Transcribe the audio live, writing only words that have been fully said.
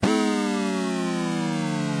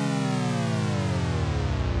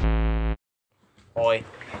Oi.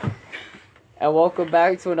 And welcome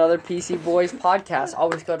back to another PC Boys podcast.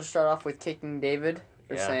 Always got to start off with kicking David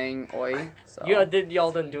for saying oi. So. Y'all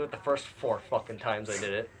didn't do it the first 4 fucking times I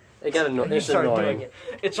did it. It got It's annoying.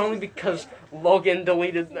 It's only because Logan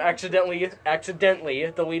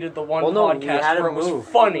accidentally deleted the one Well, no, we podcast had to where it was move.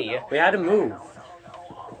 funny. We had to move.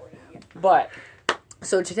 But,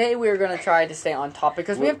 so today we're going to try to stay on topic,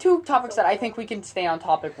 because we have two topics that I think we can stay on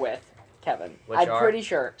topic with, Kevin. Which are? Pretty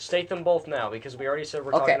sure. State them both now, because we already said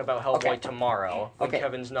we're Okay. talking about Hellboy Okay. tomorrow. When Okay.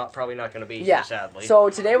 Kevin's probably not going to be Yeah. here, sadly.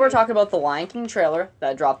 So today we're talking about the Lion King trailer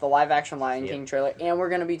that dropped, the live-action Lion Yep. King trailer, and we're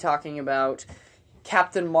going to be talking about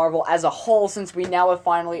Captain Marvel as a whole, since we now have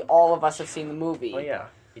finally, all of us have seen the movie. Oh yeah.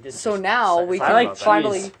 He did So just now say we something can like about that.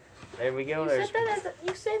 finally... There we go. You There's. said that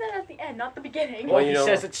you say that at the end, not the beginning. Well, Well, he you know-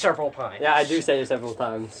 says it several times. Yeah, I do say it several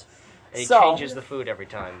times. And he So- changes the food every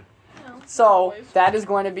time. No, So, always. that is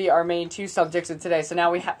going to be our main two subjects of today. So now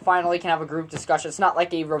we finally can have a group discussion. It's not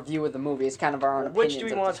like a review of the movie. It's kind of our own opinions. Which do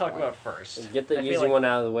we at want this to talk point. about first? Get the I feel easy like- one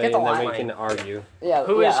out of the way, Get the and then we line. can argue. Yeah,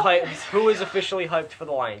 Who yeah. is hyped? Who is officially hyped for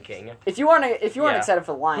the Lion King? If you weren't Yeah. excited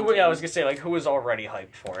for the Lion Who, King, yeah, I was gonna say who is already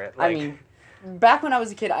hyped for it? I Like, mean, back when I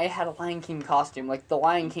was a kid, I had a Lion King costume. Like, the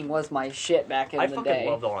Lion King was my shit back in I the fucking day.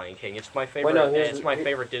 love the Lion King. It's my favorite. no, here's- it's my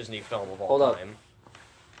favorite Disney film of all Hold up. time.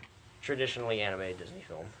 Traditionally animated Disney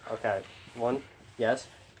film. Okay, one, yes.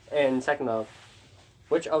 And second off,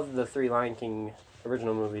 which of the 3 Lion King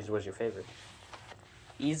original movies was your favorite?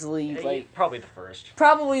 Easily, like, Probably the first.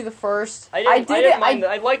 probably the first.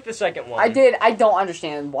 I liked the second one. I did. I don't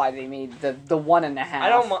understand why they made the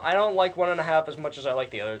 1.5. I don't like 1.5 as much as I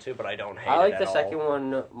like the other two, but I don't hate I like it the at second all.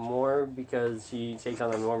 one more because he takes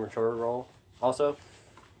on a more mature role. Also,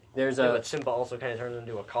 there's Yeah, a... but Simba also kind of turns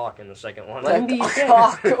into a cock in the second one. Let him be Like, dead.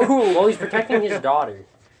 cock, Well, ooh. he's protecting his daughter.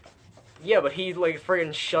 Yeah, but he like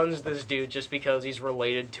friggin' shuns this dude just because he's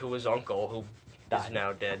related to his uncle who is Died.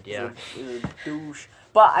 now dead. Yeah. He's a douche.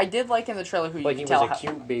 But I did like in the trailer who you Like could he tell was a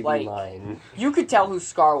cute baby like, lion. you could tell who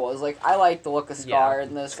Scar was. Like, I like the look of Scar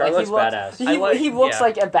in this. Scar Like, looks he looks, badass. He looks yeah.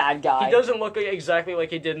 like a bad guy. He doesn't look exactly like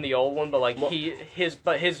he did in the old one, but like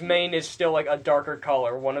his mane is still like a darker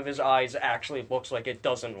color. One of his eyes actually looks like it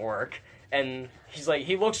doesn't work, and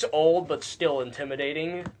he looks old but still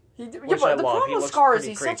intimidating, Yeah, which but I the love. problem He with looks Scar is pretty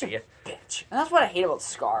he's creepy. such a bitch, and that's what I hate about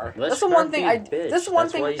Scar. Let That's the Scar one thing be a I. bitch. That's the one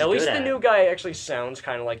That's thing. why he's At least good the at new it. guy actually sounds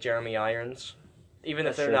kind of like Jeremy Irons, even if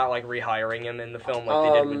That's they're true. not like rehiring him in the film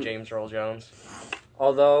like they did with James Earl Jones.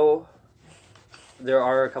 Although, there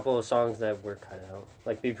are a couple of songs that were cut out.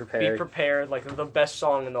 Like, Be Prepared. Be prepared, like the best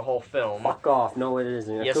song in the whole film. Fuck off. No, it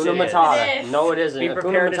isn't. Yes, Hakuna it is. Matata. It is. No, it isn't. Be Hakuna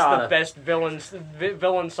prepared is the Matata. best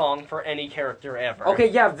villain song for any character ever. Okay,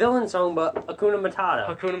 yeah, villain song, but Hakuna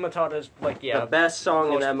Matata. Hakuna Matata is like The best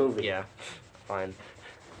song in that movie. Yeah, fine.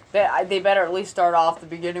 They better at least start off the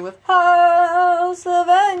beginning with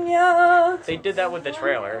Castlevania. They did that with the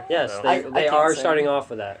trailer. Yes, so. they, I they can't are sing. starting off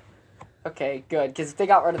with that. Okay, good. Because if they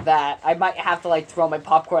got rid of that, I might have to like throw my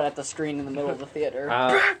popcorn at the screen in the middle of the theater.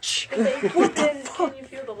 Can you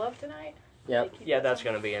feel the love tonight? Yep. Yeah, that's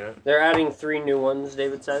gonna be in it. They're adding 3 new ones,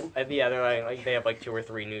 David said. Yeah, they're like they have like 2 or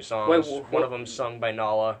 3 new songs. Wait, One of them sung by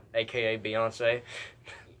Nala, aka Beyonce.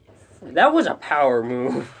 That was a power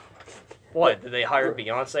move. What? Did they hire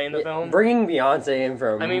Beyonce in the film? Bringing Beyonce in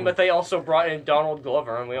from... I mean, but they also brought in Donald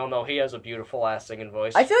Glover, and we all know he has a beautiful ass singing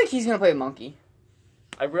voice. I feel like he's gonna play the monkey.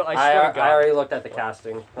 I swear to I God. already looked at the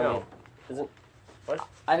casting. No.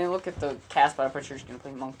 I didn't look at the cast, but I'm pretty sure he's gonna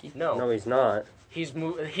play monkey. No, No, he's not. he's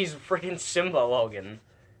freaking Simba, Logan.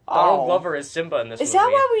 Donald Glover is Simba in this Is movie.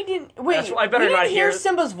 that why we didn't? Wait, That's why I better we didn't not hear hear-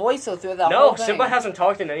 Simba's voice though through that No, whole thing. Simba hasn't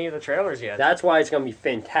talked in any of the trailers yet. That's why it's going to be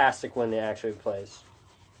fantastic when it actually plays.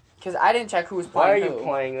 Because I didn't check who was Why are playing you who.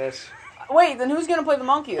 playing this? Wait, then who's gonna play the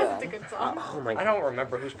monkey That's a then? good song. Oh my I god. don't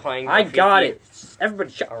remember who's playing. I Rafiki. got it.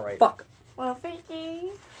 Everybody shut All right. fuck. Well,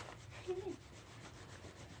 Vicky.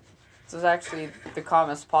 This is actually the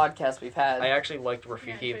calmest podcast we've had. I actually liked Yeah,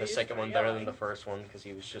 Rafiki, but the he's second one, pretty better young. than the first one because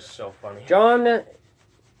he was just so funny. John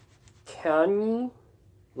Kani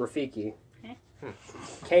Rafiki.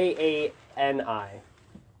 Kani. Can I?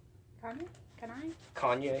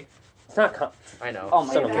 Kanye? It's not Con- I know. Oh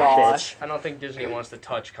my son of a gosh. bitch. I don't think Disney wants to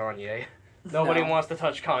touch Kanye. Nobody No. wants to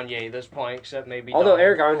touch Kanye at this point, except maybe Although Donald.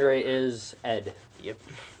 Eric Andre is Ed. Yep.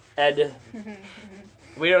 Ed.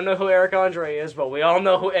 We don't know who Eric Andre is, but we all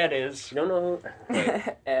know who Ed is. You don't know who?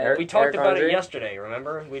 Eric- We talked Eric about Andre? it yesterday,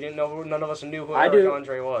 remember? We didn't know, none of us knew who I Eric do.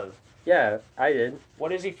 Andre was. Yeah, I did.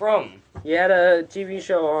 What is he from? He had a TV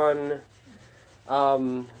show on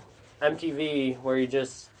MTV where he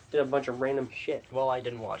just did a bunch of random shit. Well, I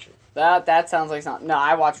didn't watch it. That sounds like something. No,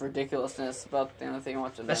 I watch Ridiculousness. About the only thing I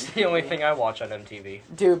watch. On That's MTV. the only thing I watch on MTV.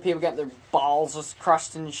 Dude, people get their balls just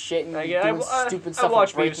crushed and shit and doing stupid I stuff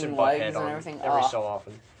watch like Beavis breaking and legs Butthead and on everything. every Oh. so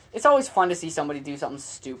often. It's always fun to see somebody do something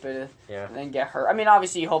stupid Yeah. and then get hurt. I mean,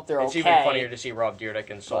 obviously, you hope they're It's okay. even funnier to see Rob Dyrdek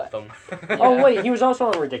insult them. Oh wait, he was also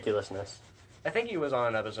on Ridiculousness. I think he was on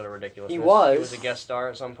an episode of Ridiculous. He was. He was a guest star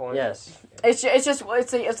at some point. Yes.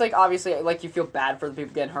 It's like obviously like you feel bad for the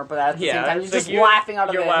people getting hurt, but at the same time you're it's just like laughing out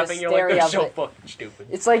of you're the laughing, hysteria you're like, they're of so it. fucking stupid.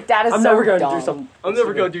 It's like that is I'm so never gonna dumb. do something. I'm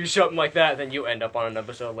never gonna do something like that. Then you end up on an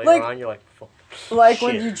episode later Like- on. You're like, fuck. Like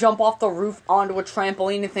Shit. when you jump off the roof onto a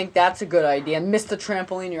trampoline and think that's a good idea, and miss the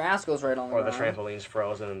trampoline, your ass goes right on the Or the ground. trampoline's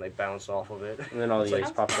frozen and they bounce off of it. And then all the It's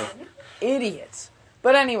eggs popped up. Idiots.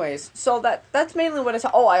 But anyways, so that's mainly what I saw.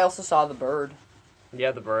 Oh, I also saw the bird.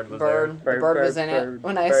 Yeah, the bird was Bird was in it.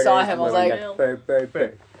 When I saw him, I was like, bird.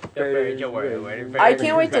 there. I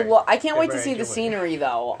can't wait to look. I can't wait to see the scenery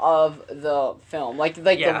though of the film, like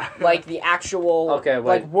Yeah. the actual Okay, wait.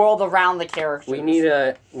 like world around the characters. We need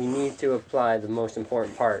to apply the most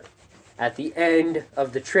important part. At the end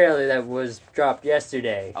of the trailer that was dropped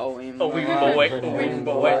yesterday. Oh, A wing boy, a wing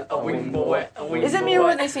boy, a wing boy, a wing boy. Is it me or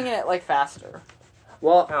were they singing it like faster?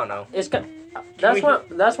 Well, I don't know. it's that's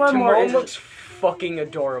why I'm more Timon interested. looks fucking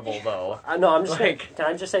adorable though. No, I'm just like- saying, can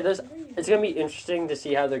I just say this? It's gonna be interesting to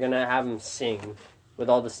see how they're gonna have him sing with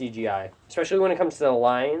all the CGI, especially when it comes to the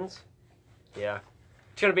lions. Yeah.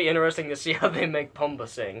 It's gonna be interesting to see how they make Pumbaa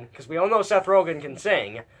sing, because we all know Seth Rogen can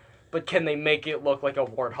sing, but can they make it look like a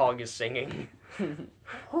warthog is singing?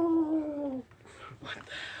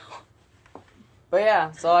 But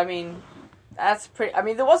yeah, so I mean, that's pretty. I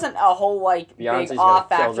mean, there wasn't a whole like Beyonce's big gonna off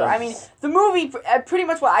kill factor. them. I mean, the movie pretty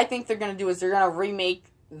much what I think they're gonna do is they're gonna remake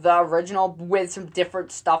the original with some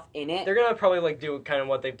different stuff in it. They're gonna probably like do kind of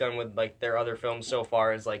what they've done with like their other films so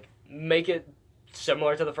far, is like make it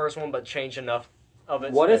similar to the first one, but change enough of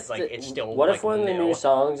it What so if that, like it's still what like, if one of the new. new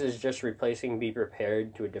songs is just replacing "Be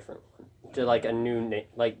Prepared" to a different one, to like a new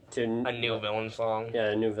A new villain song.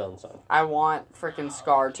 a new villain song. I want freaking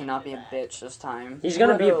Scar to not be a bitch this time. He's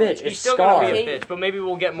gonna be a Literally. bitch. He's It's still Scar. gonna be a bitch, but maybe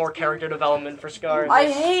we'll get more character development for Scar. in I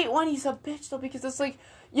this. hate when he's a bitch though because it's like,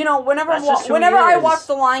 you know, whenever That's just who whenever he I is. watched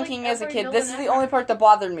The Lion Like King as a every kid, this is villain the ever. only part that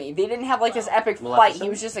bothered me. They didn't have like this epic fight. Maleficent? He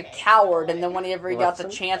was just a coward, and then whenever he got the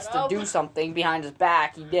Maleficent? chance to do something behind his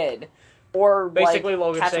back, he did. Or Basically, like,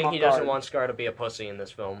 Logan's catch him saying off he doesn't guard. want Scar to be a pussy in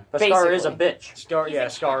this film. But Scar is a Basically. bitch.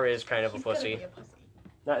 Scar is kind of a He's gonna pussy. be a pussy.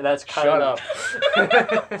 That's kind Shut of.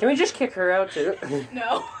 up. Can we just kick her out too?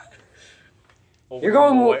 No. You're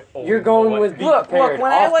going with Be Look, Prepared.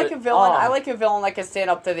 when I off like the- a villain, off. I like a villain that can stand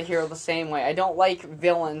up to the hero the same way. I don't like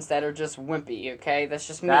villains that are just wimpy. Okay, that's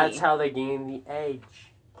just me. That's how they gain the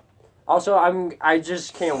edge. Also, I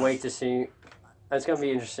just can't wait to see. It's gonna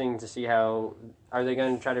be interesting to see how are they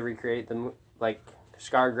gonna try to recreate the like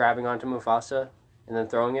Scar grabbing onto Mufasa and then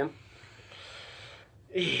throwing him.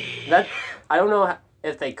 That I don't know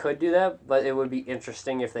if they could do that, but it would be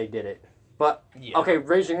interesting if they did it. But Yeah. okay,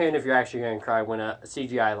 raise your hand if you're actually gonna cry when a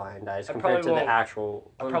CGI lion dies I compared probably to the won't.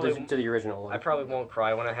 actual I probably to the original one. I probably won't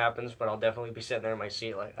cry when it happens, but I'll definitely be sitting there in my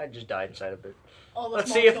seat like, I just died inside of it. All the Let's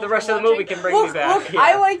small see if the children rest of the watching. movie can bring me Look, back. look, Yeah.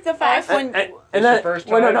 I like the fact when And This then, your first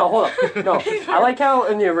wait, time? no, hold up. No, I like how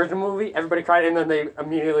in the original movie everybody cried and then they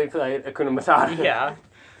immediately played Hakuna Matata. Yeah.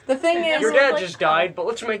 the thing is, Your Everyone's dad like, just died, but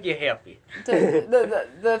let's make you happy.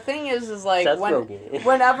 the thing is like Seth when Rogen.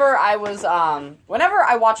 whenever I was whenever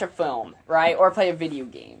I watch a film, right, or play a video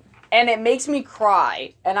game, and it makes me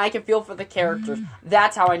cry, and I can feel for the characters,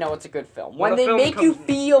 that's how I know it's a good film. When When a they film make you comes-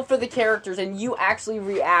 feel for the characters and you actually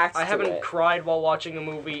react I to haven't it. cried while watching a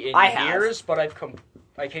movie in I have. years, but I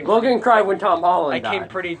came Logan cried when Tom Holland I died. came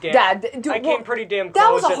pretty damn Dude, I well, came pretty damn close.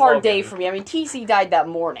 that was a at hard Logan. day for me. I mean, TC died that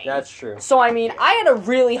morning. That's true. So, I mean, I had a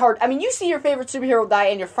really hard... I mean, you see your favorite superhero die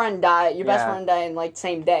and your friend die, your best Yeah. friend die in, like,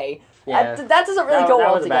 same day. Yeah. That doesn't really That- go that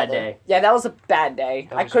well was a bad together. day. Yeah, that was a bad day.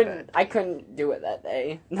 That I was couldn't bad. I couldn't do it that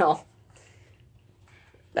day. No.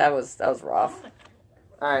 That was rough.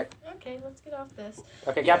 All right. Okay, let's get off this.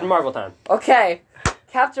 Okay, Captain Marvel time. Okay.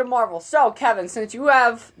 Captain Marvel. So, Kevin, since you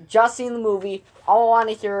have just seen the movie, I want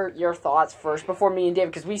to hear your thoughts first before me and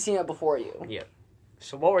David, because we've seen it before you.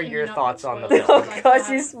 So what were Can your you not thoughts on the spoil it? film? Because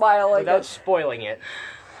you smile like Without that. spoiling it.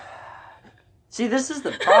 See, this is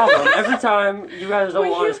the problem. Every time you guys don't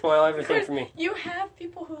Well, want you to spoil everything could- for me. You have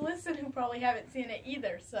people who listen who probably haven't seen it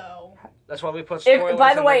either, so That's why we put spoilers If,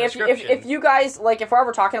 by the in way, the if description. you guys, like, if we're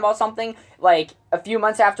ever talking about something, like, a few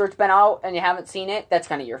months after it's been out and you haven't seen it, that's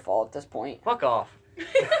kind of your fault at this point. Fuck off.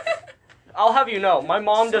 I'll have you know, my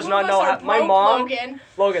mom does Some not of know us how. are My broke, mom, Logan.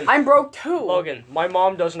 Logan, I'm broke too. Logan, my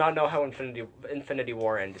mom does not know how Infinity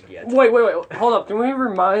War ended yet. Wait, hold up. Can we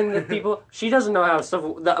remind the people? She doesn't know how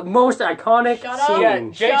the most iconic Shut up. scene.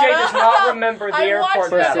 Yeah, JJ Shut does not up. remember the I airport watched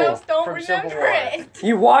it, battle I just don't from Civil remember War. it.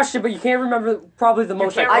 You watched it, but you can't remember probably the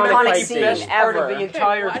most can't iconic remember fight the scene. best part of ever. the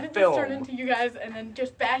entire why did film. this turn into you guys and then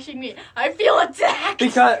just bashing me? I feel attacked.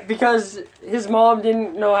 Because his mom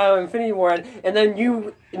didn't know how Infinity War ended, and then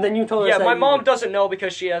you told us Yeah, that my you- mom doesn't know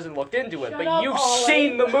because she hasn't looked into it, Shut but up, you've Ollie.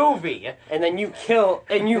 seen the movie. and then you kill,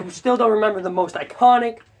 and you still don't remember the most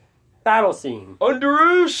iconic battle scene.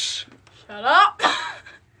 Underoos! Shut up.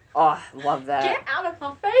 Oh, love that. Get out of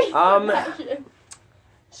my face.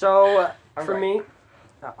 So I'm for right. me,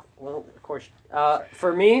 well, of course,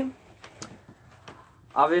 for me,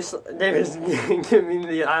 obviously, David's giving me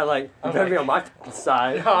the eye like you better be on my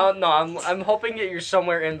side. No, I'm hoping that you're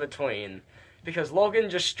somewhere in between. Because Logan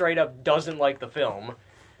just straight up doesn't like the film.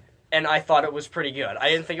 And I thought it was pretty good. I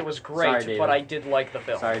didn't think it was great, Sorry, David. but I did like the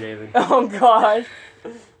film. Sorry, David. Oh gosh.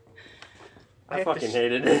 I fucking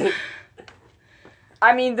hated it.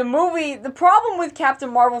 I mean, the problem with Captain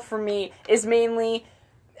Marvel for me is mainly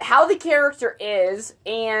how the character is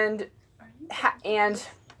and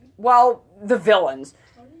well, the villains.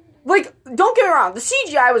 Like, don't get me wrong, the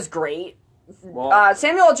CGI was great. Well,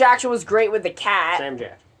 Samuel L. Jackson was great with the cat, Sam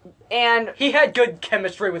Jack. and He had good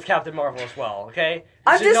chemistry with Captain Marvel as well, okay?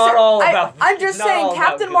 I'm This is just not sa- all I- about I'm it's just not all saying about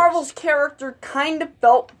Captain goose. Marvel's character kind of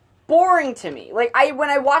felt boring to me. Like when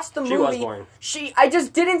I watched the She was movie, boring. I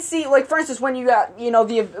just didn't see, like, for instance, when you got,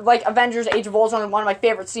 the like Avengers: Age of Ultron, one of my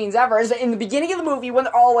favorite scenes ever is in the beginning of the movie when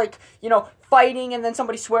they're all like, fighting and then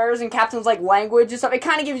somebody swears and Captain's like language and stuff. It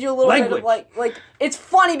kind of gives you a little bit of like it's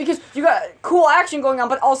funny because you got cool action going on,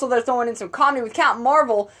 but also they're throwing in some comedy with Captain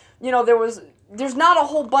Marvel. There's not a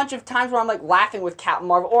whole bunch of times where I'm like laughing with Captain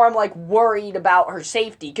Marvel or I'm like worried about her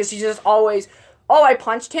safety because she's just always, I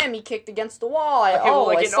punched him, he kicked against the wall,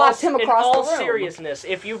 I slapped him across in all the room. seriousness,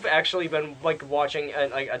 if you've actually been like watching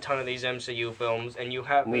a ton of these MCU films and you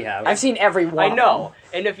have, We have. I've seen every one. I know,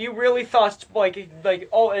 and if you really thought like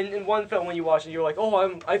in one film when you watch it, you're like,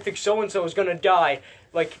 I think so and so is gonna die,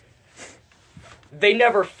 like. They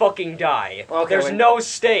never fucking die. Okay, There's no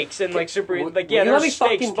stakes in like super. Will Like you let me there's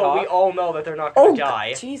stakes, fucking but we talk? all know that they're not gonna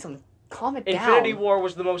die. Jeez, calm it down. Infinity War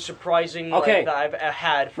was the most surprising Okay. that I've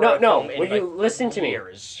had for No, a film will in you like, listen to me?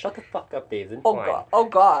 years. Shut the fuck up, David. Fine. Oh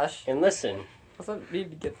gosh. And listen. Doesn't need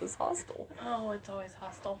to get this hostile. Oh, it's always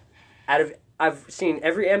hostile. I've seen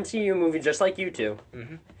every MCU movie just like you two.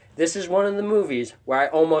 Mhm. This is one of the movies where I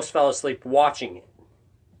almost fell asleep watching it.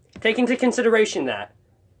 Take into consideration that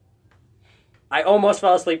I almost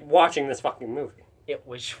fell asleep watching this fucking movie. It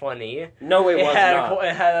was funny. No, it was not.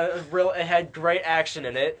 It had great action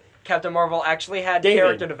in it. Captain Marvel actually had David.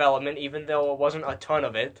 character development, even though it wasn't a ton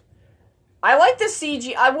of it. I like the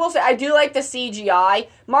CGI. I will say I do like the CGI.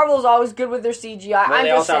 Marvel's always good with their CGI. Well, I'm they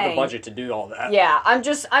just also saying. have the budget to do all that. Yeah, I'm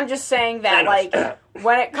just saying that Thanos. like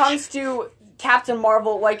when it comes to Captain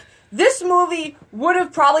Marvel, like this movie would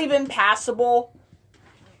have probably been passable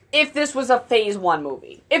if this was a Phase 1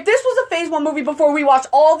 movie. If this was a Phase 1 movie before we watched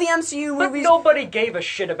all the MCU But movies. nobody gave a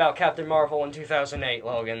shit about Captain Marvel in 2008,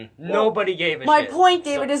 Logan. Nobody gave a My shit. point,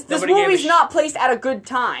 David, is this Nobody gave a movie's sh- not placed at a good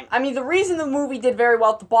time. I mean, the reason the movie did very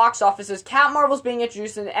well at the box office is Captain Marvel's being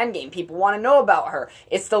introduced in Endgame. People want to know about her.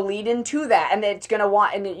 It's the lead into that, and it's gonna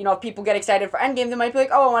want. And if people get excited for Endgame, they might be like,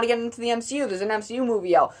 "Oh, I want to get into the MCU. There's an MCU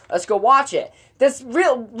movie out. Let's go watch it." That's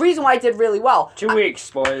real reason why it did really well. 2 weeks,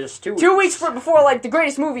 boys. 2 weeks. 2 weeks before like the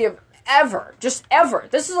greatest movie of ever, just ever.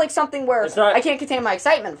 This is like something where It's not- I can't contain my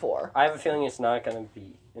excitement for. I have a feeling it's not going to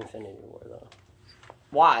be Infinity War, though.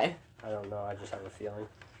 Why? I don't know. I just have a feeling.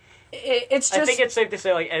 It's just. I think it's safe to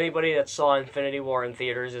say, like, anybody that saw Infinity War in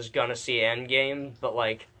theaters is gonna see Endgame, but,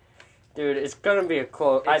 like... Dude, it's going to be a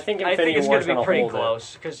close... I think Infinity it's War's gonna going be to pretty hold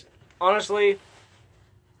close, because, honestly,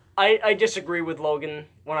 I disagree with Logan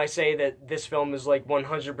when I say that this film is, like,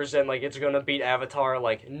 100%, like, it's gonna beat Avatar.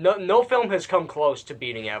 Like, no film has come close to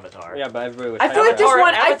beating Avatar. it. Yeah, but everybody was I feel like hyped this up.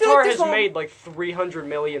 one- I feel Avatar like this has one- made, like, 300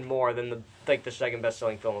 million more than, the second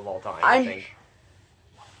best-selling film of all time, I'm- I think.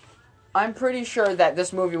 I'm pretty sure that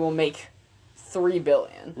this movie will make $3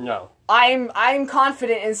 billion. No. I'm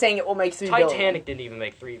confident in saying it will make $3 billion. Titanic didn't even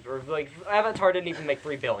make Avatar didn't even make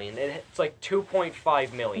 $3 billion. It's like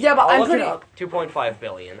 2.5 million. Yeah, but I'll look it up. 2.5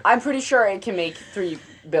 billion. I'm pretty sure it can make $3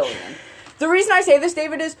 billion. The reason I say this,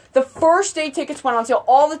 David, is the first day tickets went on sale.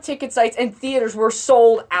 All the ticket sites and theaters were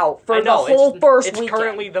sold out for I know, the whole first it's weekend.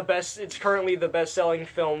 currently the best. It's currently the best-selling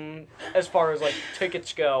film as far as like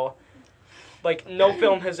tickets go. Like no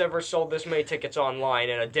film has ever sold this many tickets online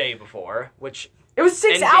in a day before, which It was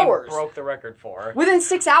 6 Endgame hours. broke the record for her. Within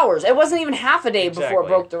 6 hours. It wasn't even half a day before it Exactly.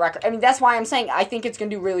 broke the record. I mean, that's why I'm saying I think it's going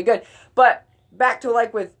to do really good. But back to,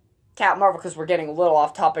 like, with Captain Marvel, because we're getting a little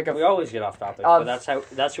off topic of... We always get off topic, but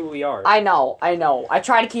that's who we are. I know. I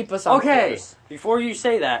try to keep us on Okay, course. before you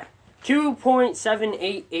say that,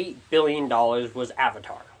 $2.788 billion was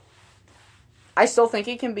Avatar. I still think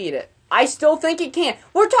it can beat it. I still think it can.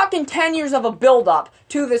 We're talking 10 years of a build-up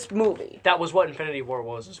to this movie. That was what Infinity War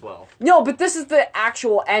was as well. No, but this is the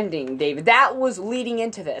actual ending, David. That was leading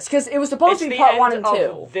into this. Because it was supposed to be part 1 and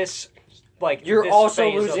 2. This, like, You're this also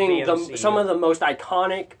phase of losing the MCU. some of the most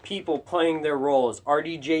iconic people playing their roles.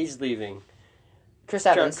 RDJ's leaving. Chris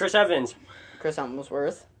Evans. Chris Evans. Chris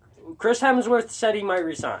Hemsworth. Chris Hemsworth said he might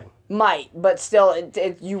resign. Might, but still,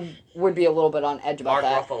 you would be a little bit on edge about Mark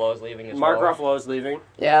that. Ruffalo's leaving as Mark well. Ruffalo's leaving.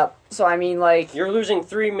 Yeah, so I mean, like... You're losing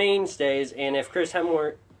 3 mainstays, and if Chris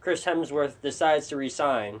Hemsworth decides to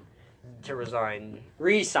resign... To resign.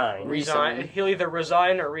 Resign. He'll either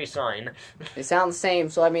resign or resign. They sound the same,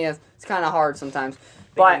 so I mean, it's kind of hard sometimes.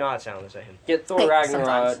 They But do not sound the same. Get Thor Hey, Ragnarok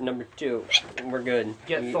sometimes. number 2. We're good.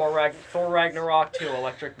 Get Thor Ragnarok 2,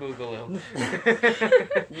 Electric Boogaloo.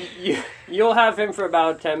 You'll have him for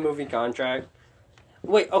about 10 movie contract.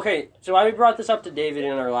 Wait, okay, so I brought this up to David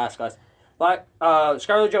in our last class.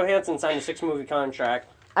 Scarlett Johansson signed a 6 movie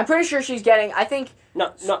contract. I'm pretty sure she's getting, I think,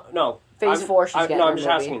 No. Phase 4 she's getting No, her I'm just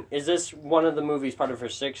movie. asking. Is this one of the movies part of her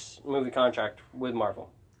 6 movie contract with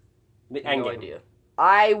Marvel? The No Endgame. idea.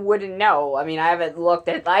 I wouldn't know. I mean, I haven't looked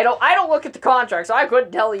at, I don't look at the contract, so I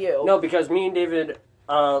couldn't tell you. No, because me and David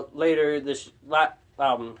earlier this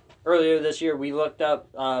year we looked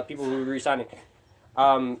up people who were re-signing.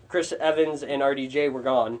 Chris Evans and RDJ were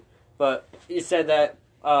gone, but it said that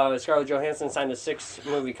Scarlett Johansson signed a 6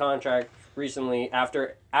 movie contract recently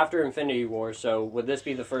after Infinity War. So would this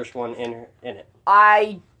be the first one in it?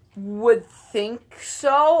 I would think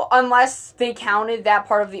so, unless they counted that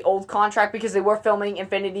part of the old contract because they were filming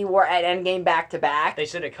Infinity War at Endgame back to back. They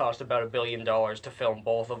said it cost about $1 billion to film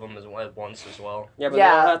both of them at once as well. Yeah, but Yeah.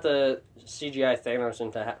 they don't have to CGI Thanos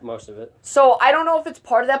into most of it. So I don't know if it's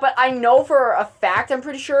part of that, but I know for a fact, I'm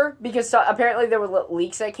pretty sure, because apparently there were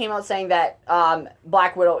leaks that came out saying that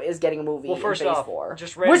Black Widow is getting a movie Well, first in Phase off, 4.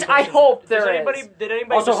 just Which I hope Did there anybody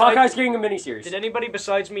Also, besides, Hawkeye's getting a miniseries. Did anybody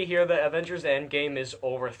besides me hear that Avengers Endgame is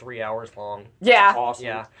over 3 hours long? Yeah, Awesome.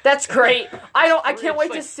 Yeah. that's great. I can't wait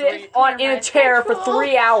to like sit three- in a chair for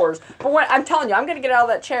 3 hours. But when I'm telling you, I'm gonna get out of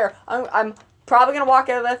that chair. I'm probably gonna walk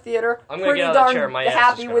out of that theater. I'm gonna pretty get out of that darn chair, my ass is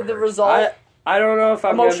happy gonna with the hurt. result. I don't know if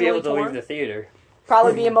I'm going to be able to Emotionally leave the theater.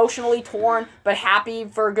 Probably be emotionally torn, but happy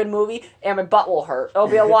for a good movie, and my butt will hurt. There'll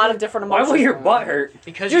be a lot of different Why emotions. will your going butt on. hurt?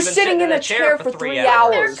 Because You're you've been sitting in that a chair for 3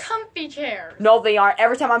 hours. They're comfy chairs. No, they aren't.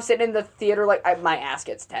 Every time I'm sitting in the theater, my ass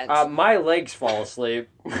gets tense. My legs fall asleep.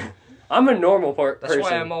 I'm a normal That's person.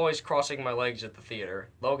 why I'm always crossing my legs at the theater.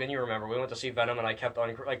 Logan, you remember, we went to see Venom and I kept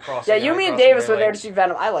on crossing. yeah, you, me, and Davis were there to see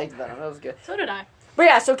Venom. I liked Venom. That was good. So did I. But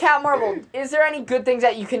yeah, so Captain Marvel, is there any good things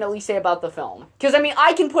that you can at least say about the film? Because, I mean,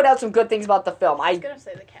 I can put out some good things about the film. I was gonna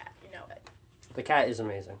say the cat. You know it. The cat is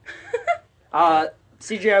amazing.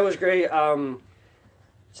 CGI was great.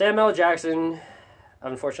 Sam L. Jackson,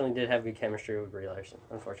 unfortunately, did have good chemistry with Brie Larson.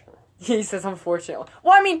 Unfortunately. He says, unfortunately.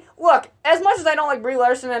 Well, I mean, look, as much as I don't like Brie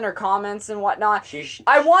Larson and her comments and whatnot,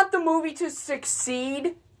 I want the movie to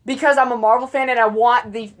succeed because I'm a Marvel fan and I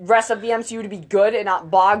want the rest of the MCU to be good and not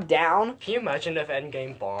bogged down. Can you imagine if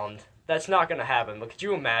Endgame bombed? That's not gonna happen, but could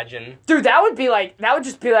you imagine? Dude, that would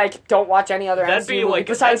just be like, don't watch any other That'd MCU be movie like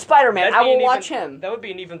besides that'd- Spider-Man. that'd I be will an watch even- him. That would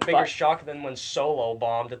be an even bigger But- shock than when Solo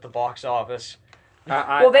bombed at the box office.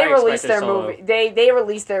 Well, they I released their expect a Solo. movie. They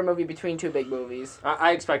released their movie between 2 big movies.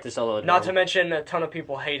 I expect a Solo. Not to mention, a ton of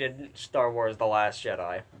people hated Star Wars: The Last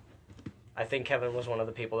Jedi. I think Kevin was one of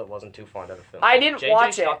the people that wasn't too fond of the film. I didn't JJ,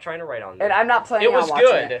 watch stop it. trying to write on me. And I'm not planning It was on watching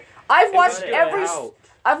good. it. I've It watched was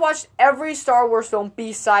I've watched every Star Wars film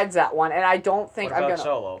besides that one, and I don't think What I'm about gonna.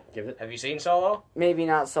 Solo? Have you seen Solo? Maybe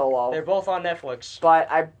not Solo, They're both on Netflix. but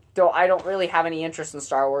I don't really have any interest in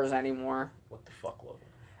Star Wars anymore. What the fuck, Logan?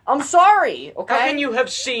 I'm sorry. Okay. How can you have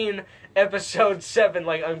seen Episode 7?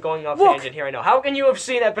 Like, I'm going off Look. tangent here. I know. How can you have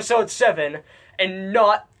seen Episode 7 and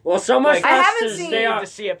not Well, so much like, I less haven't to seen- stay need on. to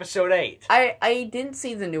see Episode 8? I didn't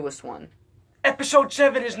see the newest one. Episode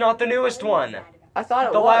 7 is not the newest one. I thought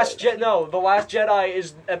it The was. The Last Jedi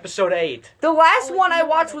is Episode 8. The last one I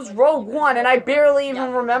watched was Rogue One, and I barely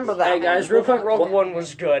even remember that. Hey guys, real quick. Rogue One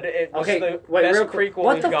was good. It was Okay, the wait, best real quick. prequel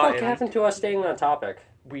What we've the fuck gotten. happened to us staying on topic?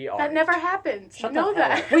 We are. That never happens. Shut you know the hell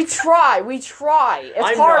that. up. We try. It's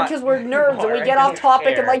I'm hard not because we're nerds and we smart. get I off don't topic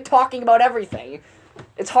and care. like talking about everything.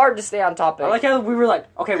 It's hard to stay on topic. I like how we were like,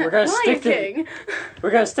 okay, we're gonna Lion stick to King.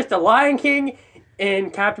 we're gonna stick to Lion King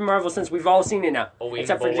in Captain Marvel since we've all seen it now,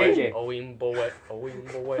 except for JJ.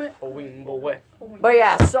 But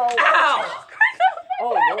yeah, so. Ow!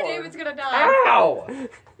 Oh, Lord. David's gonna die. Ow!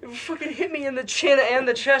 You fucking hit me in the chin and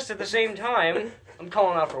the chest at the same time. I'm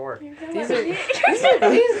calling out for work. These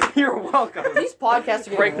You're welcome.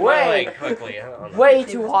 podcasts are Break getting my leg quickly. way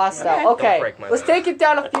too hostile. Okay, break my let's leg. take it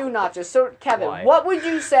down a few notches. So, Kevin, Why? what would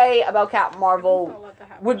you say about Captain I'll Marvel let that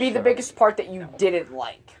happen. would be the biggest part that you didn't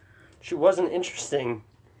like? She wasn't interesting.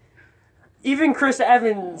 Even Chris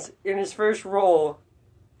Evans in his first role,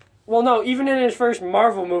 well, no, even in his first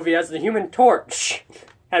Marvel movie as the Human Torch,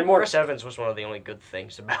 had more. Chris Evans was one of the only good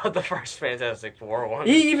things about the first Fantastic Four one.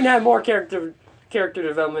 He even had more character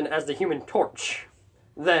development as the Human Torch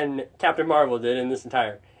than Captain Marvel did in this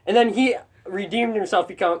entire. And then he redeemed himself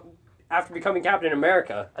after becoming Captain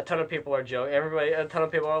America. A ton of people are joking. A ton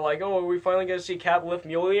of people are like, "Oh, are we finally going to see Cap lift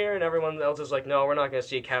Mjolnir?" And everyone else is like, "No, we're not going to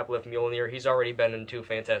see Cap lift Mjolnir. He's already been in 2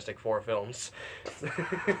 Fantastic Four films."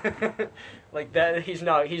 Like that, he's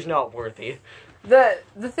not worthy. The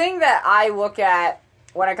thing that I look at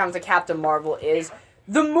when it comes to Captain Marvel is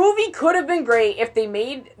the movie could have been great if they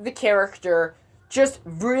made the character just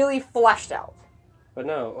really fleshed out. But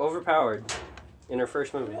no, overpowered in her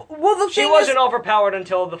first movie. Well, the She thing wasn't is, overpowered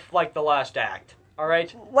until the last act. All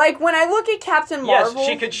right. like when I look at Captain Marvel, Yes,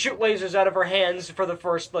 she could shoot lasers out of her hands for the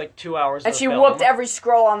first 2 hours. and of she the film. whooped every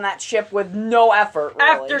Skrull on that ship with no effort.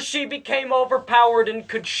 Really. After she became overpowered and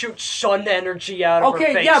could shoot sun energy out of her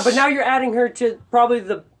Okay, face. yeah, but now you're adding her to probably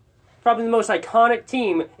the most iconic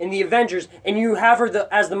team in the Avengers, and you have her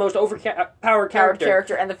as the most overpowered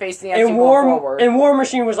character. and the face of the MCU And going forward. War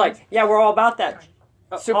Machine was like, yeah, we're all about that.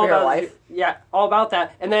 Superhero all about- life. Yeah, all about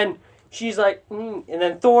that. And then she's like, and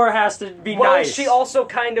then Thor has to be Well, nice. she also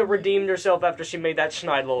kind of redeemed herself after she made that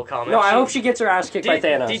snide little comment. No, I hope she gets her ass kicked by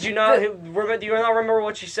Thanos. Did you not? Do you not remember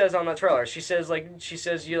what she says on the trailer? She says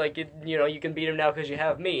you can beat him now because you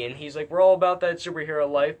have me, and he's like, we're all about that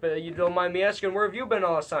superhero life, but you don't mind me asking, where have you been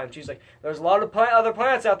all this time? She's like, there's a lot of other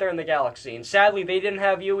planets out there in the galaxy, and sadly they didn't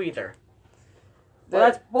have you either. Well,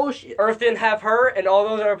 that's bullshit. Earth didn't have her, and all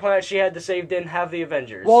those other planets she had to save didn't have the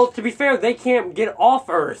Avengers. Well, to be fair, they can't get off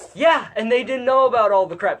Earth. yeah, and they didn't know about all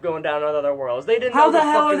the crap going down on other worlds. They didn't How know the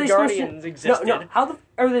hell are fucking they supposed Guardians to? existed. No, how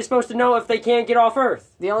are they supposed to know if they can't get off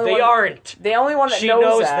Earth? the only They one, aren't. The only one that She knows,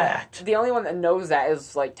 knows that. that. The only one that knows that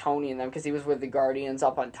is like Tony and them because he was with the Guardians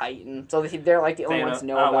up on Titan. So they're like the only ones to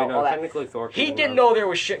know about all that. Technically Thor. He didn't know there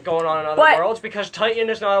was shit going on in other But- worlds because Titan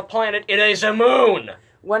is not a planet, it is a moon!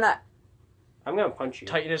 When I'm gonna punch you.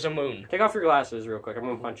 Titan is a moon. Take off your glasses real quick. I'm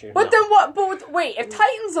gonna punch you. but No. then what? Wait, if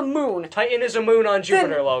Titan's a moon, Titan is a moon on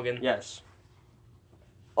Jupiter, Logan. Yes.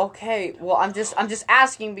 okay. Well, I'm just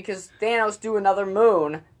asking because Thanos threw another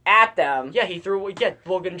moon at them. Yeah,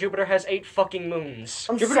 Logan, Jupiter has 8 fucking moons.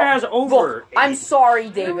 I'm Jupiter so- has over. Look, I'm sorry,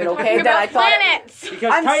 David. Okay, Talking that I about thought. planets.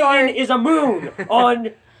 Because I'm Titan sorry. is a moon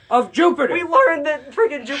of Jupiter. We learned that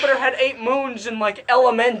freaking Jupiter had 8 moons in,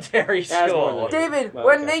 elementary That's school. more than- David, Well,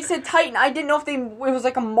 when okay. they said Titan, I didn't know if it was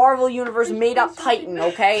like a Marvel Universe made up Titan,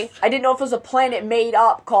 okay? I didn't know if it was a planet made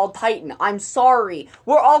up called Titan. I'm sorry.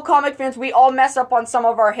 We're all comic fans. We all mess up on some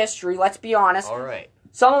of our history, let's be honest. Alright.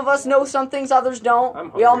 Some of us know some things, others don't.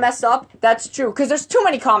 I'm We all hungry. mess up. That's true. Because there's too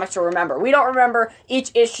many comics to remember. We don't remember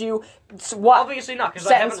each issue. What Obviously not, because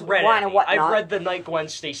I sentence, haven't read line, it. and whatnot. I've read the night Gwen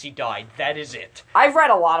Stacy died. That is it. I've read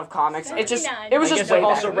a lot of comics. It was I just guess way I've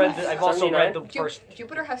also back. read I've also read the first.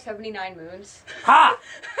 Jupiter has 79 moons. Ha!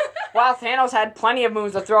 Wow, Thanos had plenty of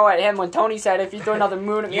moons to throw at him when Tony said, if you throw another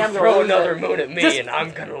moon at me, You I'm throw gonna lose another it. moon at me Just- and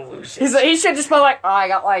I'm gonna lose it. He should just been like, oh, I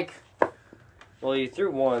got Well, you threw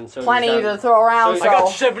one, so plenty he's down. to throw around, So so. I got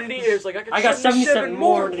 70 years. I got 77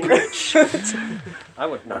 more than you. bitch. I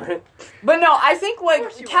would not. But no, I think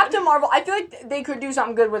course you Captain Marvel, I feel like they could do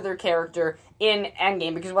something good with their character in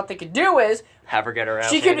Endgame because what they could do is Have her get her ass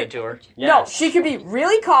She could- handed to her. no, Yes. she could be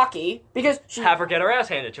really cocky because she Have her get her ass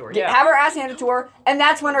handed to her. Yeah. have her ass handed to her, and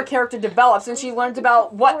that's when her character develops and she learns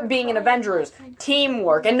about what being an Avenger is,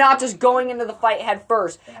 teamwork, and not just going into the fight head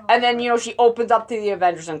first. And then she opens up to the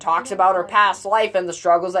Avengers and talks about her past life and the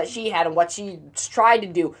struggles that she had and what she tried to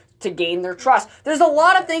do to gain their trust. There's a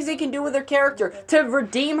lot of things they can do with their character to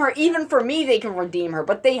redeem her. Even for me, they can redeem her,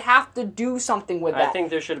 but they have to do something with that. I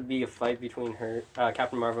think there should be a fight between her,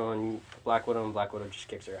 Captain Marvel, and Black Widow, and Black Widow just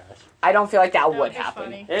kicks her ass. I don't feel like that would would be happen.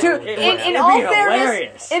 funny. It- To- it would- in it'd all be fairness,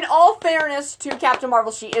 hilarious. in all fairness to Captain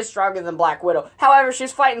Marvel, she is stronger than Black Widow. However,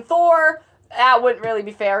 she's fighting Thor. That wouldn't really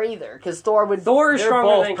be fair either, because Thor would. Thor is They're stronger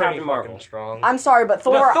both than pretty Captain Marvel. fucking strong. I'm sorry, but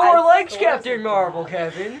Thor. Thor I- likes Captain Marvel,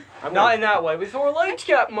 Kevin. I'm Not gonna- in that way, but Thor likes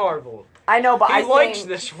Captain Marvel. I know, but He I likes think,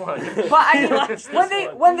 this one. but I mean, likes when this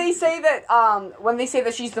one. when they say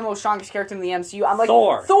that she's the most strongest character in the MCU, I'm like,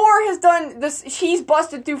 Thor. Thor has done this. He's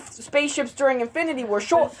busted through spaceships during Infinity War.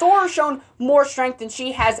 Thor has shown more strength than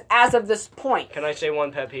she has as of this point. Can I say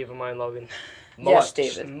one pet peeve of mine, Logan? Yes,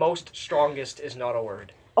 David. Most strongest is not a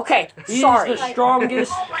word. Okay, He's sorry. the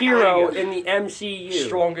strongest hero in the MCU.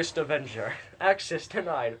 Strongest Avenger. Access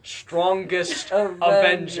denied. Strongest Avenger.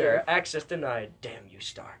 Avenger. Access denied. Damn you,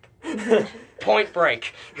 Stark. Point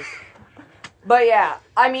break. But yeah,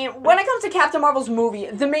 I mean, when it comes to Captain Marvel's movie,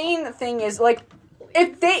 the main thing is like,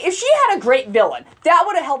 if she had a great villain, that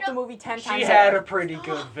would have helped the movie 10 times. She had a pretty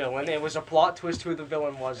good villain. It was a plot twist who the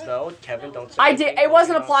villain was, though. Kevin, don't say I did. anything. It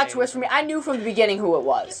wasn't a You're not plot saying twist for me. anything. I knew from the beginning who it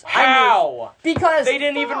was. How? Because They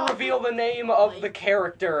didn't even reveal the name of the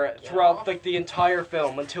character throughout like the entire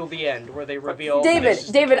film until the end, where they reveal. this is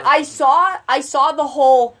the David, character. I saw the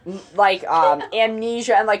whole like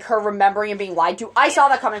amnesia and like her remembering and being lied to. I saw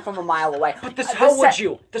that coming from a mile away. But this, The how would set-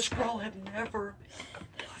 you? The Skrull have never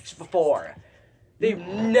been before. They've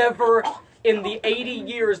never, in the 80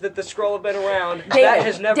 years that the Skrull have been around, that David,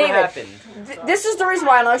 has never David, happened. This is the reason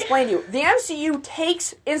why, and I'll explain to you. The MCU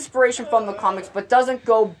takes inspiration from the comics, but doesn't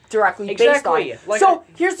go directly based Exactly. on it. Like So,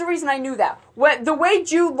 here's the reason I knew that. The way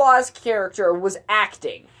Jude Law's character was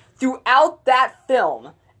acting throughout that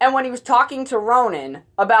film, and when he was talking to Ronan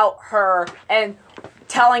about her and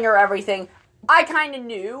telling her everything, I kind of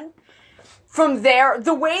knew. From there,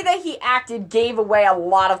 the way that he acted gave away a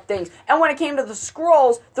lot of things. And when it came to the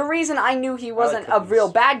Skrulls, the reason I knew he wasn't a real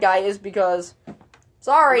bad guy is because...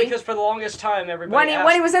 Sorry. Because for the longest time, everybody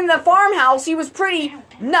When he was in the farmhouse, he was pretty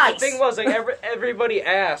nice. The thing was, like, everybody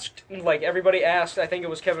asked, I think it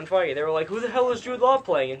was Kevin Feige, they were like, who the hell is Jude Law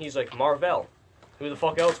playing? And he's like, Marvel. Who the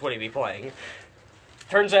fuck else would he be playing?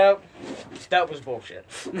 Turns out, that was bullshit.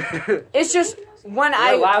 It's just, when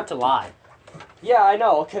You're allowed to lie. Yeah, I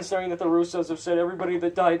know, considering that the Russos have said everybody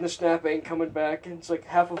that died in the snap ain't coming back, and it's like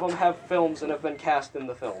half of them have films and have been cast in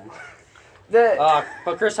the film.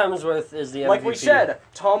 But Chris Hemsworth is the MVP. Like we said,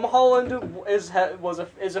 Tom Holland is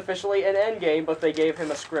officially in Endgame, but they gave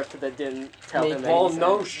him a script that didn't tell him Well, anything.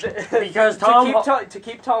 no because Tom to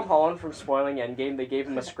keep Tom Holland from spoiling Endgame, they gave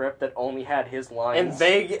him a script that only had his lines.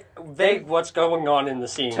 and vague what's going on in the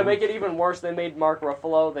scene. To make it even worse, they made Mark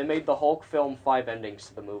Ruffalo. They made the Hulk film 5 endings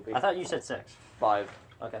to the movie. I thought you said 6. 5.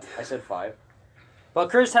 Okay. I said 5. But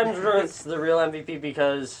Chris Hemsworth's the real MVP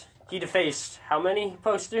because he defaced how many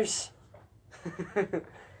posters? Did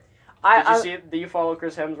you see it? Do you follow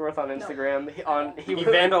Chris Hemsworth on Instagram? He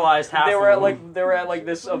vandalized half They of were them. at like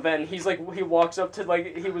this event. He walks up to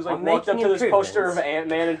I'm walked up making to this poster of improvements.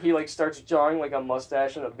 Ant-Man and he like starts drawing like a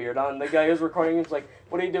mustache and a beard on. The guy who's recording him's like,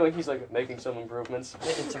 "What are you doing?" He's like, "Making some improvements."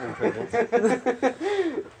 Making some improvements.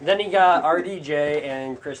 Then he got RDJ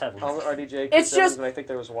and Chris Evans. RDJ. It's Chris Evans, just- and I think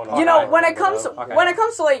there was one. you know, when it remember comes though. Okay. when it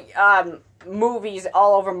comes to like movies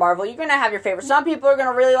all over Marvel, you're gonna have your favorites. Some people are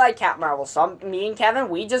gonna really like Captain Marvel. Me and Kevin,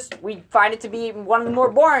 we find it to be one of the more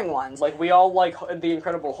boring ones. Like, we all like The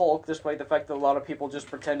Incredible Hulk, despite the fact that a lot of people just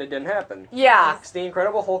pretend it didn't happen. Yeah, 'Cause The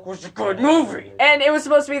Incredible Hulk was a good movie. and it was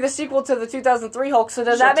supposed to be the sequel to the 2003 Hulk. So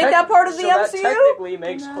does that make that part of the That MCU? technically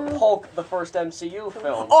makes Hulk the first MCU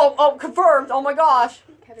film. Oh, confirmed. Oh my gosh,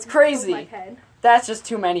 it's crazy. My head. That's just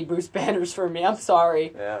too many Bruce Banners for me. I'm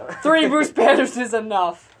sorry. Yeah. 3 Bruce Banners is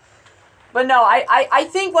enough. But no, I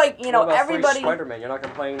think, like, you know, What about everybody... Spider-Man. You're not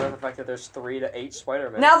complaining about the fact that there's 3 to 8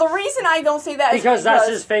 Spider-Man. Now, the reason I don't say that is Because that's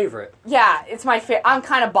his favorite. Yeah, it's my favorite. I'm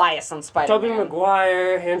kind of biased on Spider-Man. Tobey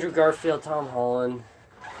Maguire, Andrew Garfield, Tom Holland.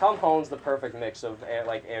 Tom Holland's the perfect mix of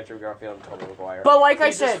like Andrew Garfield and Tobey Maguire. But like I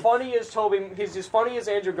he's said... as funny as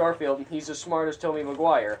Andrew Garfield, and he's as smart as Tobey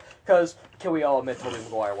Maguire. Because can we all admit Tobey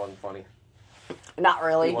Maguire wasn't funny? Not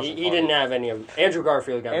really. He wasn't He funny. didn't have any of... Andrew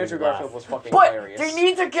Garfield got Andrew me to laugh. Garfield was fucking But hilarious. they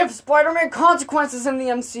need to give Spider-Man consequences in the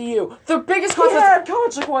MCU. The biggest He consequence... had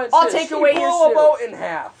consequences. I'll take away he his blew a suit. boat in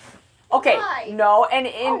half. Okay, Why? no, and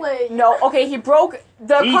Ollie. he broke...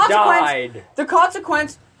 The He consequence... died. The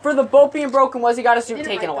consequence for the boat being broken was he got his suit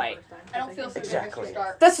taken away. I don't feel so Exactly. good, Mr.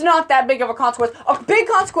 Stark. That's not that big of a consequence. A big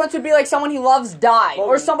consequence would be like someone he loves died, or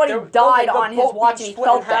Logan, somebody the died boat on his being watch and he split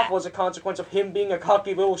felt in half that. was a consequence of him being a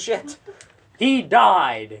cocky little shit. He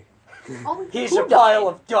died. He's Who a pile died?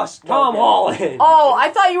 of dust. Tom Logan. Holland. Oh, I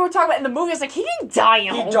thought you were talking about in the movie. I was like, he didn't die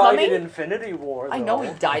in He died Homecoming. in Infinity War. Though. I know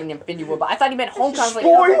he died in Infinity War, but I thought he meant Homecoming. I was like,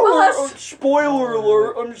 Spoiler! oh, Spoiler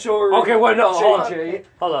alert! I'm sorry. Okay, wait, no, hold on. JJ.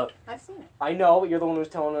 Hold up. I've seen it. I know, but you're the one who's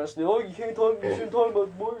telling us. Oh, you shouldn't talk about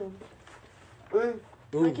spoilers.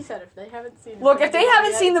 Like you said, if they haven't seen it. Look, if they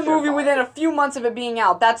haven't seen the Sure, movie fine. within a few months of it being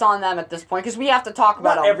out, that's on them at this point, because we have to talk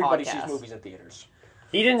about Not it on everybody podcast. sees movies in theaters.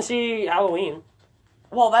 He didn't see Halloween.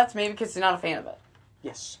 Well, that's maybe because he's not a fan of it.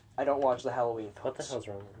 Yes, I don't watch the Halloween films. What the hell's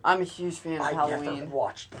wrong with you? I'm a huge fan of I never Halloween.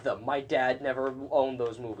 watched them. My dad never owned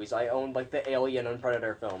those movies. I owned like the Alien and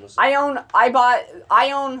Predator films. I own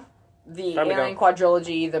the Time to Alien go.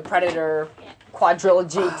 quadrilogy, the Predator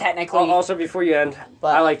quadrilogy, technically. Also, before you end,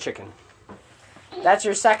 But- I like chicken. That's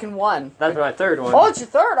your second one. That's my third one. Oh, it's your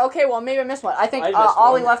third? Okay, well, maybe I missed one. I think I missed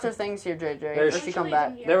Ollie one. left her things here, JJ. There's- Or she come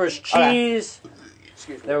back. There was Okay. cheese.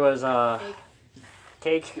 Excuse me. There was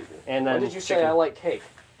cake, and then When did you say chicken. I like cake?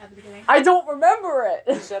 At the beginning. I don't remember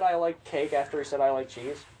He it. said I like cake after he said I like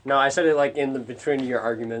cheese. No, I said it like in the between your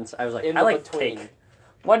arguments. I was like, In I the like between. cake.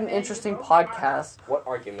 What an interesting podcast. What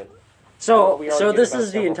argument? So, We so argued this about is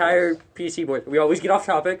the several entire things. PC board. We always get off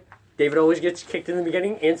topic. David always gets kicked in the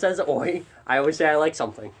beginning and says "oi." I always say I like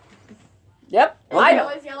something. Yep. You I know.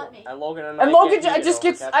 always yell at me. And Logan and And I Logan, get I just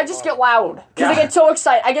heated get, over I just Captain get loud because I Yeah. get so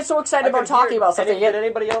excited. I get so excited Marvel. about talking about something. Did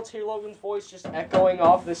anybody else hear Logan's voice just echoing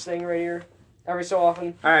off this thing right here every so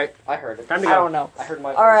often? All right, I heard it. time to I go. don't know. I heard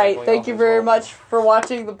my voice All right, echoing thank off you as very well. much for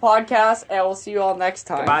watching the podcast, and we'll see you all next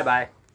time. Bye bye.